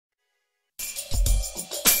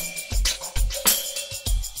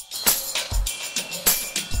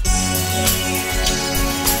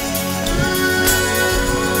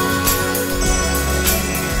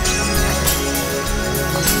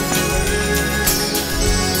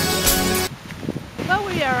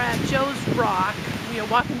rock. We are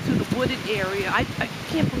walking through the wooded area. I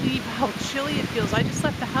can't believe how chilly it feels. I just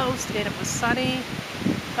left the house and it was sunny.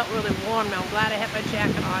 Felt really warm. Now I'm glad I had my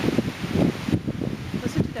jacket on.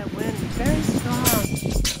 Listen to that wind. It's very strong.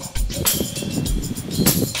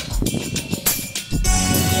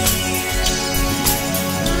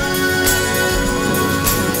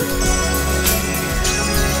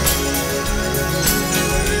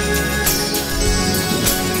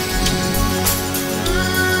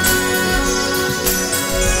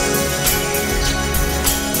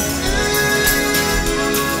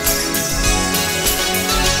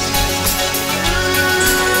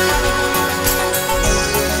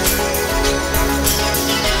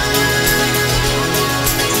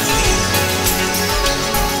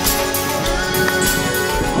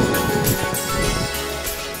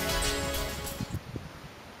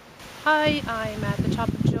 Hi, I'm at the top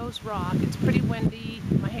of Joe's Rock. It's pretty windy.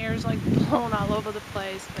 My hair's like blown all over the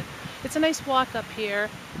place, but it's a nice walk up here.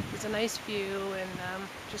 It's a nice view, and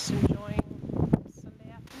just enjoying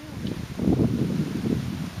Sunday afternoon.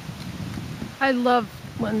 I love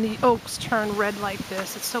when the oaks turn red like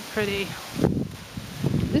this. It's so pretty.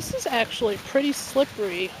 This is actually pretty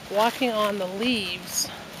slippery walking on the leaves,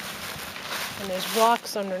 and there's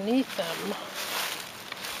rocks underneath them.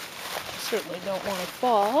 Certainly don't want to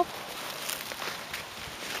fall.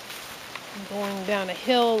 I'm going down a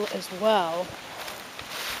hill as well.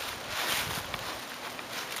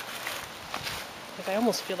 Like I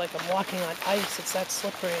almost feel like I'm walking on ice. It's that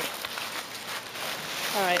slippery.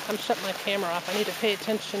 Alright, I'm shutting my camera off. I need to pay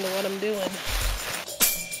attention to what I'm doing.